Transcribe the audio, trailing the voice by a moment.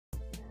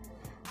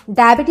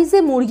ডায়াবেটিসে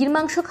মুরগির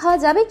মাংস খাওয়া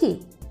যাবে কি?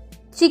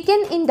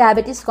 Chicken in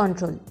diabetes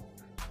control.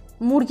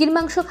 মুরগির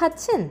মাংস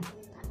খাচ্ছেন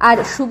আর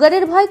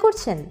সুগারের ভয়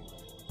করছেন?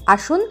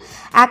 আসুন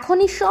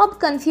এখনই সব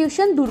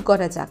কনফিউশন দূর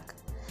করা যাক।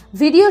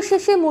 ভিডিও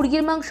শেষে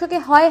মুরগির মাংসকে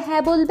হয়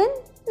হ্যাঁ বলবেন,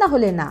 না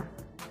হলে না।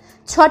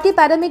 6টি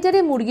প্যারামিটারে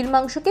মুরগির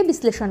মাংসকে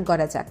বিশ্লেষণ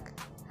করা যাক।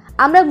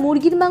 আমরা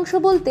মুরগির মাংস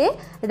বলতে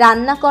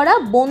রান্না করা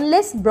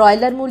বোনলেস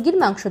ব্রয়লার মুরগির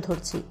মাংস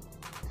ধরছি।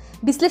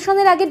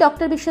 বিশ্লেষণের আগে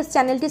ডক্টর বিশ্বাস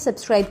চ্যানেলটি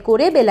সাবস্ক্রাইব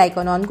করে বেল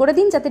আইকন অন করে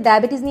দিন, যাতে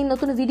ডায়াবেটিস নিয়ে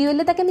নতুন ভিডিও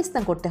এলে তাকে মিস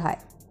না করতে হয়।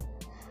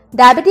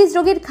 ডায়াবেটিস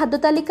রোগীর খাদ্য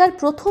তালিকার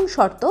প্রথম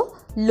শর্ত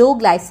লো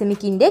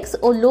গ্লাইসেমিক ইন্ডেক্স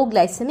ও লো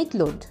গ্লাইসেমিক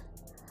লোড।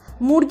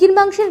 মুরগির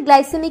মাংসের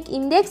গ্লাইসেমিক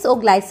ইন্ডেক্স ও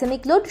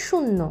গ্লাইসেমিক লোড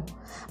 0,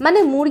 মানে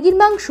মুরগির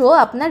মাংস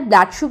আপনার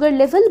ব্লাড সুগার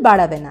লেভেল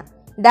বাড়াবে না,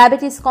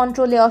 ডায়াবেটিস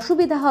কন্ট্রোলে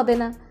অসুবিধা হবে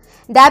না।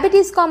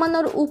 ডায়াবেটিস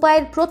কমানোর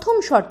উপায়ের প্রথম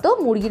শর্ত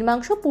মুরগির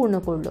মাংস পূর্ণ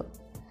করল।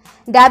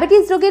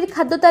 ডায়াবেটিস রোগের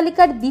খাদ্য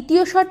তালিকার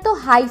দ্বিতীয় শর্ত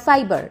হাই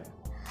ফাইবার।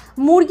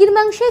 মুরগির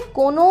মাংসে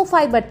কোনো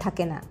ফাইবার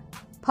থাকে না,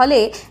 ফলে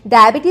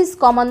ডায়াবেটিস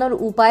কমানোর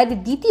উপায়ের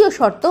দ্বিতীয়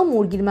শর্ত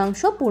মুরগির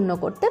মাংস পূর্ণ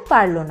করতে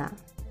পারল না।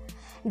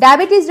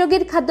 ডায়াবেটিস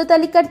রোগের খাদ্য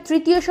তালিকার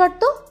তৃতীয়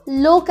শর্ত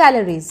লো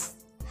ক্যালোরিজ।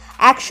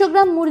 100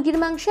 গ্রাম মুরগির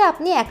মাংসে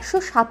আপনি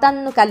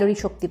 157 ক্যালোরি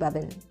শক্তি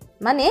পাবেন,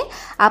 মানে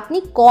আপনি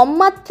কম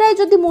মাত্রায়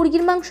যদি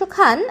মুরগির মাংস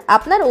খান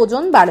আপনার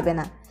ওজন বাড়বে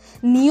না।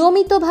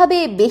 নিয়মিতভাবে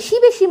বেশি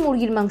বেশি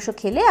মুরগির মাংস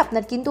খেলে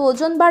আপনার কিন্তু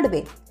ওজন বাড়বে,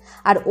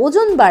 আর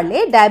ওজন বাড়লে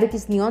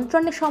ডায়াবেটিস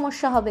নিয়ন্ত্রণে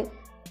সমস্যা হবে।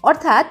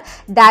 অর্থাৎ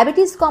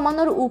ডায়াবেটিস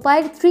কমানোর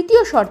উপায়ের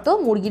তৃতীয় শর্ত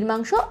মুরগির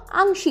মাংস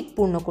আংশিক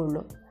পূর্ণ করল।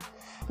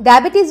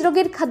 ডায়াবেটিস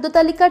রোগের খাদ্য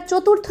তালিকার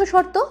চতুর্থ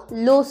শর্ত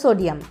লো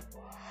সোডিয়াম।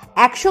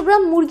 100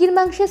 গ্রাম মুরগির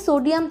মাংসে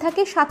সোডিয়াম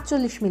থাকে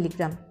 47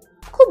 মিলিগ্রাম,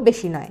 খুব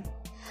বেশি নয়।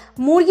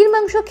 মুরগির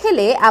মাংস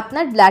খেলে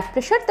আপনার ব্লাড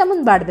প্রেশার তেমন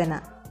বাড়বে না।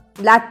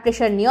 ব্লাড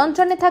প্রেশার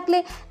নিয়ন্ত্রণে থাকলে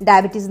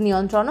ডায়াবেটিস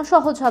নিয়ন্ত্রণও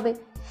সহজ হবে।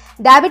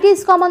 ডায়াবেটিস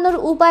কমানোর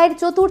উপায়ের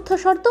চতুর্থ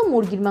শর্ত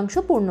মুরগির মাংস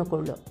পূর্ণ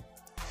করল।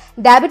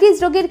 ডায়াবেটিস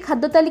রোগের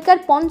খাদ্য তালিকার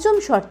পঞ্চম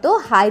শর্ত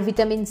হাই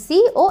ভিটামিন সি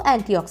ও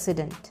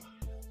অ্যান্টিঅক্সিডেন্ট।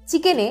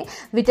 চিকেনে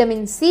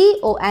ভিটামিন সি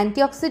ও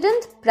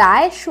অ্যান্টিঅক্সিডেন্ট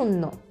প্রায়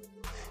 0।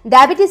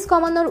 ডায়াবেটিস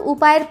কমানোর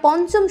উপায়ের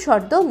পঞ্চম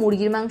শর্ত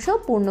মুরগির মাংস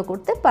পূর্ণ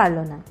করতে পারল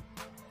না।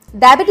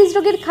 ডায়াবেটিস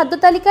রোগের খাদ্য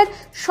তালিকার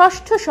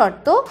ষষ্ঠ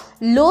শর্ত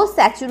লো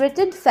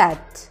স্যাচুরেটেড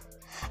ফ্যাট।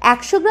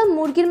 100 গ্রাম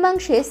মুরগির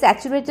মাংসে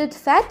স্যাচুরেটেড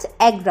ফ্যাট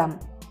 1 গ্রাম,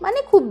 মানে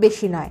খুব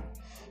বেশি নয়।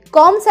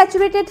 কম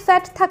স্যাচুরেটেড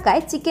ফ্যাট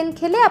থাকায় চিকেন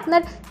খেলে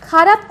আপনার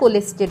খারাপ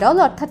কোলেস্টেরল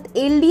অর্থাৎ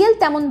এলডিএল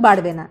তেমন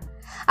বাড়বে না।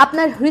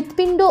 আপনার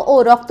হৃৎপিণ্ড ও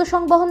রক্ত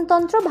সংবহন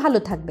তন্ত্র ভালো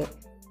থাকবে,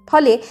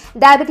 ফলে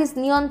ডায়াবেটিস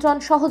নিয়ন্ত্রণ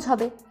সহজ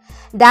হবে।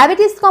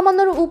 ডায়াবেটিস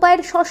কমানোর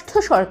উপায়ের ষষ্ঠ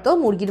শর্ত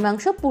মুরগির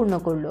মাংস পূর্ণ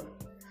করল।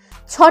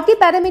 6টি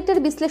প্যারামিটার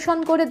বিশ্লেষণ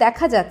করে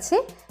দেখা যাচ্ছে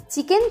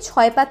চিকেন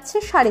 6 পাচ্ছে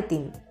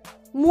 3.5।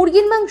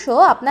 মুরগির মাংস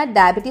আপনার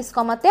ডায়াবেটিস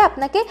কমাতে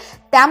আপনাকে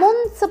তেমন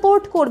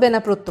সাপোর্ট করবে না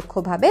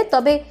প্রত্যক্ষভাবে,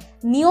 তবে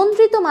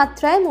নিয়ন্ত্রিত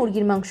মাত্রায়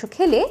মুরগির মাংস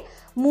খেলে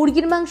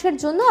মুরগির মাংসের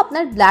জন্য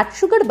আপনার ব্লাড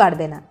সুগার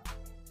বাড়বে না।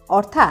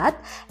 অর্থাৎ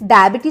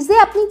ডায়াবেটিসে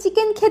আপনি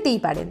চিকেন খেতেই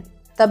পারেন,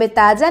 তবে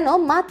তা যেন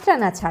মাত্রা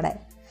না ছাড়ায়।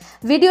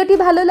 ভিডিওটি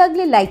ভালো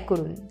লাগলে লাইক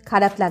করুন,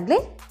 খারাপ লাগলে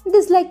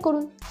ডিসলাইক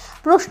করুন।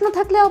 প্রশ্ন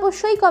থাকলে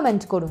অবশ্যই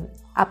কমেন্ট করুন।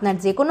 আপনার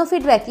যে কোনো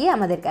ফিডব্যাকই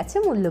আমাদের কাছে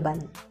মূল্যবান।